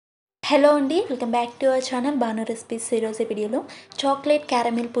Hello అండి, welcome back to our channel Banu recipes. ఈరోజు వీడియోలో చాక్లెట్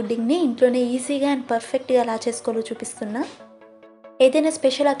క్యారమిల్ పుడ్డింగ్ని ఇంట్లోనే ఈజీగా అండ్ పర్ఫెక్ట్గా ఎలా చేసుకోవాలో చూపిస్తున్నా. ఏదైనా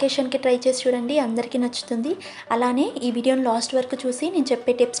స్పెషల్ అకేషన్కి ట్రై చేసి చూడండి, అందరికీ నచ్చుతుంది. అలానే ఈ వీడియోని లాస్ట్ వరకు చూసి నేను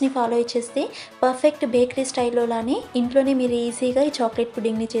చెప్పే టిప్స్ని ఫాలో చేస్తే పర్ఫెక్ట్ బేకరీ స్టైల్లోలానే ఇంట్లోనే మీరు ఈజీగా ఈ చాక్లెట్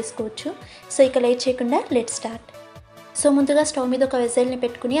పుడ్డింగ్ని చేసుకోవచ్చు. సో ఇక లేట్ చేయకుండా లెట్స్ స్టార్ట్. సో ముందుగా స్టవ్ మీద ఒక వెజల్ని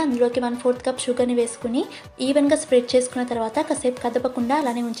పెట్టుకుని అందులోకి 1/4 కప్ షుగర్ని వేసుకుని ఈవెన్గా స్ప్రెడ్ చేసుకున్న తర్వాత కాసేపు కదపకుండా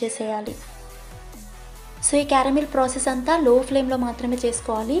అలానే ఉంచేసేయాలి. సో ఈ క్యారమిల్ ప్రాసెస్ అంతా లో ఫ్లేమ్లో మాత్రమే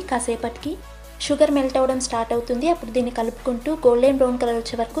చేసుకోవాలి. కాసేపటికి షుగర్ మెల్ట్ అవ్వడం స్టార్ట్ అవుతుంది. అప్పుడు దీన్ని కలుపుకుంటూ గోల్డెన్ బ్రౌన్ కలర్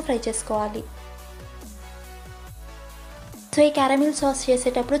వచ్చే వరకు ఫ్రై చేసుకోవాలి. సో ఈ క్యారమిల్ సాస్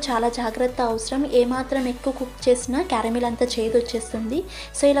చేసేటప్పుడు చాలా జాగ్రత్త అవసరం. ఏమాత్రం ఎక్కువ కుక్ చేసినా క్యారమిల్ అంతా చేదు వచ్చేస్తుంది.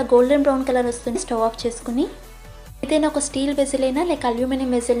 సో ఇలా గోల్డెన్ బ్రౌన్ కలర్ వస్తుంది. స్టవ్ ఆఫ్ చేసుకుని ఏదైనా ఒక స్టీల్ వెజిల్ అయినా లేక అల్యూమినియం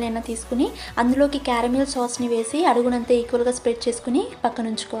వెజిల్ అయినా తీసుకుని అందులోకి క్యారమిల్ సాస్ని వేసి అడుగునంతా ఈక్వల్గా స్ప్రెడ్ చేసుకుని పక్కన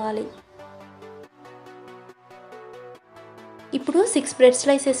ఉంచుకోవాలి. ఇప్పుడు 6 బ్రెడ్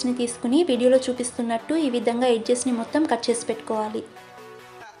స్లైసెస్ని తీసుకుని వీడియోలో చూపిస్తున్నట్టు ఈ విధంగా ఎడ్జెస్ని మొత్తం కట్ చేసి పెట్టుకోవాలి.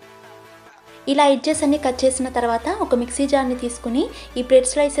 ఇలా ఎడ్జెస్ అన్ని కట్ చేసిన తర్వాత ఒక మిక్సీ జార్ని తీసుకుని ఈ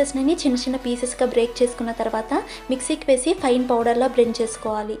బ్రెడ్ స్లైసెస్ని చిన్న చిన్న పీసెస్గా బ్రేక్ చేసుకున్న తర్వాత మిక్సీకి వేసి ఫైన్ పౌడర్లా బ్లెండ్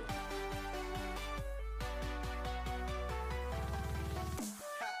చేసుకోవాలి.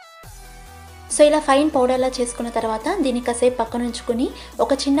 సో ఇలా ఫైన్ పౌడర్లా చేసుకున్న తర్వాత దీన్ని కాసేపు పక్కన ఉంచుకుని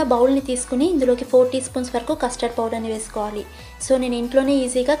ఒక చిన్న బౌల్ని తీసుకుని ఇందులోకి 4 టీ స్పూన్స్ వరకు కస్టర్డ్ పౌడర్ని వేసుకోవాలి. సో నేను ఇంట్లోనే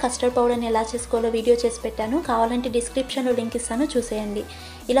ఈజీగా కస్టర్డ్ పౌడర్ని ఎలా చేసుకోవాలో వీడియో చేసి పెట్టాను, కావాలంటే డిస్క్రిప్షన్లో లింక్ ఇస్తాను, చూసేయండి.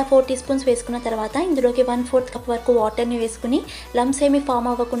 ఇలా 4 టీ స్పూన్స్ వేసుకున్న తర్వాత ఇందులోకి 1/4 కప్ వరకు వాటర్ని వేసుకుని లమ్స్ ఏమీ ఫామ్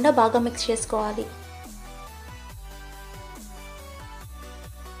అవ్వకుండా బాగా మిక్స్ చేసుకోవాలి.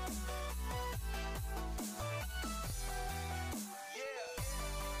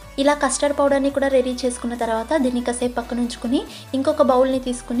 ఇలా కస్టర్డ్ పౌడర్ని కూడా రెడీ చేసుకున్న తర్వాత దీన్ని కాసేపు పక్కన ఉంచుకుని ఇంకొక బౌల్ని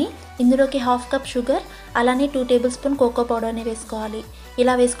తీసుకుని ఇందులోకి 1/2 కప్ షుగర్ అలానే 2 టేబుల్ స్పూన్ కోకో పౌడర్ని వేసుకోవాలి.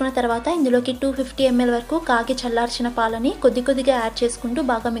 ఇలా వేసుకున్న తర్వాత ఇందులోకి 250 ml వరకు కాగి చల్లార్చిన పాలని కొద్ది కొద్దిగా యాడ్ చేసుకుంటూ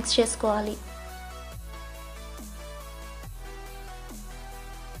బాగా మిక్స్ చేసుకోవాలి.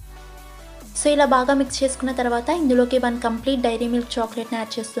 సో ఇలా బాగా మిక్స్ చేసుకున్న తర్వాత ఇందులోకి 1 కంప్లీట్ డైరీ మిల్క్ చాక్లెట్ని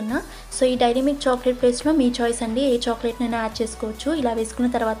యాడ్ చేస్తున్నా. సో ఈ డైరీ మిల్క్ చాక్లెట్ ప్లేస్లో మీ చాయిస్ అండి, ఏ చాక్లెట్నైనా యాడ్ చేసుకోవచ్చు. ఇలా వేసుకున్న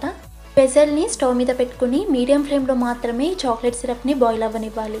తర్వాత వెజల్ని స్టవ్ మీద పెట్టుకుని మీడియం ఫ్లేమ్లో మాత్రమే ఈ చాక్లెట్ సిరప్ని బాయిల్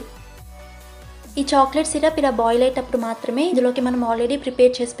అవ్వనివ్వాలి. ఈ చాక్లెట్ సిరప్ ఇలా బాయిల్ అయ్యేటప్పుడు మాత్రమే ఇందులోకి మనం ఆల్రెడీ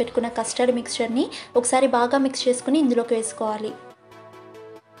ప్రిపేర్ చేసి పెట్టుకున్న కస్టర్డ్ మిక్స్చర్ని ఒకసారి బాగా మిక్స్ చేసుకుని ఇందులోకి వేసుకోవాలి.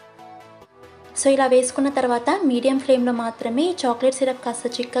 సో ఇలా వేసుకున్న తర్వాత మీడియం ఫ్లేమ్లో మాత్రమే ఈ చాక్లెట్ సిరప్ కాస్త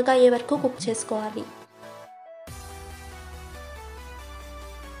చిక్కగా అయ్యే వరకు కుక్ చేసుకోవాలి.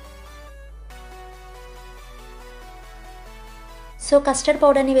 సో కస్టర్డ్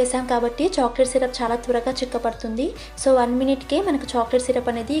పౌడర్ని వేసాం కాబట్టి చాక్లెట్ సిరప్ చాలా త్వరగా చిక్కపడుతుంది. సో 1 మినిట్కే మనకు చాక్లెట్ సిరప్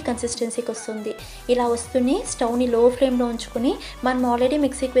అనేది ఈ కన్సిస్టెన్సీకి వస్తుంది. ఇలా వస్తూనే స్టవ్ని లో ఫ్లేమ్లో ఉంచుకుని మనం ఆల్రెడీ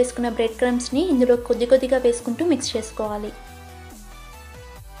మిక్సీకి వేసుకున్న బ్రెడ్ క్రమ్స్ని ఇందులో కొద్ది కొద్దిగా వేసుకుంటూ మిక్స్ చేసుకోవాలి.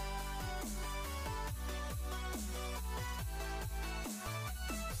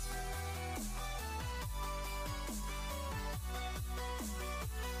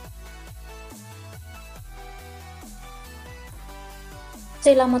 సో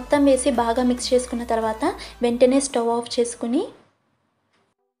ఇలా మొత్తం వేసి బాగా మిక్స్ చేసుకున్న తర్వాత వెంటనే స్టవ్ ఆఫ్ చేసుకుని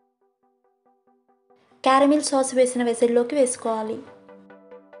క్యారమిల్ సాస్ వేసిన వెజల్లోకి వేసుకోవాలి.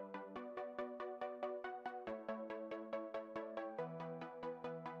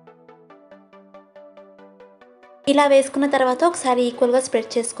 ఇలా వేసుకున్న తర్వాత ఒకసారి ఈక్వల్గా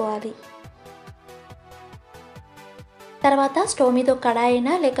స్ప్రెడ్ చేసుకోవాలి. తర్వాత స్టవ్ మీద ఒక కడాయి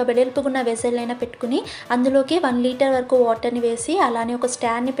అయినా లేక వెడల్పుగున్న వెజల్ అయినా పెట్టుకుని అందులోకి 1 లీటర్ వరకు వాటర్ని వేసి అలానే ఒక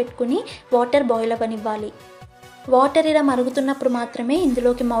స్టాండ్ని పెట్టుకుని వాటర్ బాయిల్ అవ్వనివ్వాలి. వాటర్ ఇలా మరుగుతున్నప్పుడు మాత్రమే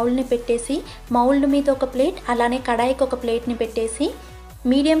ఇందులోకి మౌల్డ్ని పెట్టేసి మౌల్డ్ మీద ఒక ప్లేట్ అలానే కడాయికి ఒక ప్లేట్ని పెట్టేసి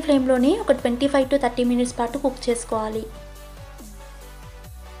మీడియం ఫ్లేమ్లోనే ఒక 25 to 30 మినిట్స్ పాటు కుక్ చేసుకోవాలి.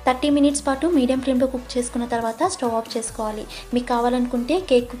 30 మినిట్స్ పాటు మీడియం ఫ్లేమ్లో కుక్ చేసుకున్న తర్వాత స్టవ్ ఆఫ్ చేసుకోవాలి. మీకు కావాలనుకుంటే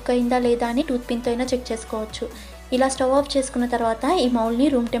కేక్ కుక్ అయిందా లేదా అని టూత్ పిన్తో అయినా చెక్ చేసుకోవచ్చు. ఇలా స్టవ్ ఆఫ్ చేసుకున్న తర్వాత ఈ మౌల్డ్ని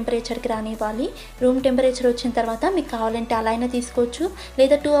రూమ్ టెంపరేచర్కి రానివ్వాలి. రూమ్ టెంపరేచర్ వచ్చిన తర్వాత మీకు కావాలంటే అలా అయినా తీసుకోవచ్చు,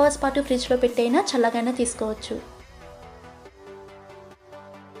 లేదా 2 అవర్స్ పాటు ఫ్రిడ్జ్లో పెట్టైనా చల్లగైనా తీసుకోవచ్చు.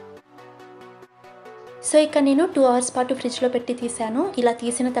 సో ఇక్కడ నేను 2 అవర్స్ పాటు ఫ్రిడ్జ్లో పెట్టి తీసాను. ఇలా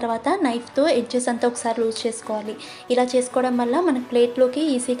తీసిన తర్వాత నైఫ్తో ఎడ్జెస్ అంతా ఒకసారి లూజ్ చేసుకోవాలి. ఇలా చేసుకోవడం వల్ల మనకు ప్లేట్లోకి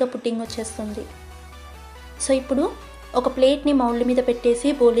ఈజీగా పుడ్డింగ్ వచ్చేస్తుంది. సో ఇప్పుడు ఒక ప్లేట్ని మౌల్డ్ మీద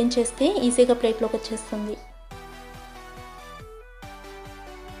పెట్టేసి బౌలింగ్ చేస్తే ఈజీగా ప్లేట్లోకి వచ్చేస్తుంది.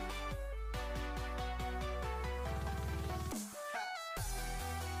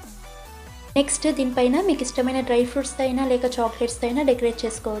 నెక్స్ట్ దీనిపైన మీకు ఇష్టమైన డ్రై ఫ్రూట్స్తో అయినా లేక చాక్లెట్స్తో అయినా డెకరేట్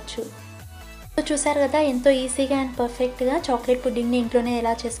చేసుకోవచ్చు. సో చూసారు కదా ఎంతో ఈజీగా అండ్ పర్ఫెక్ట్గా చాక్లెట్ పుడ్డింగ్ని ఇంట్లోనే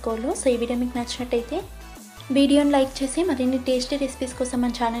ఎలా చేసుకోవాలో. సో ఈ వీడియో మీకు నచ్చినట్టయితే వీడియోని లైక్ చేసి మరిన్ని టేస్టీ రెసిపీస్ కోసం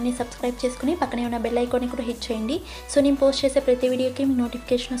మన ఛానల్ని సబ్స్క్రైబ్ చేసుకుని పక్కనే ఉన్న బెల్ ఐకాన్ని కూడా హిట్ చేయండి. సో నేను పోస్ట్ చేసే ప్రతి వీడియోకి మీకు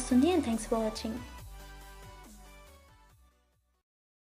నోటిఫికేషన్ వస్తుంది. And thanks for watching.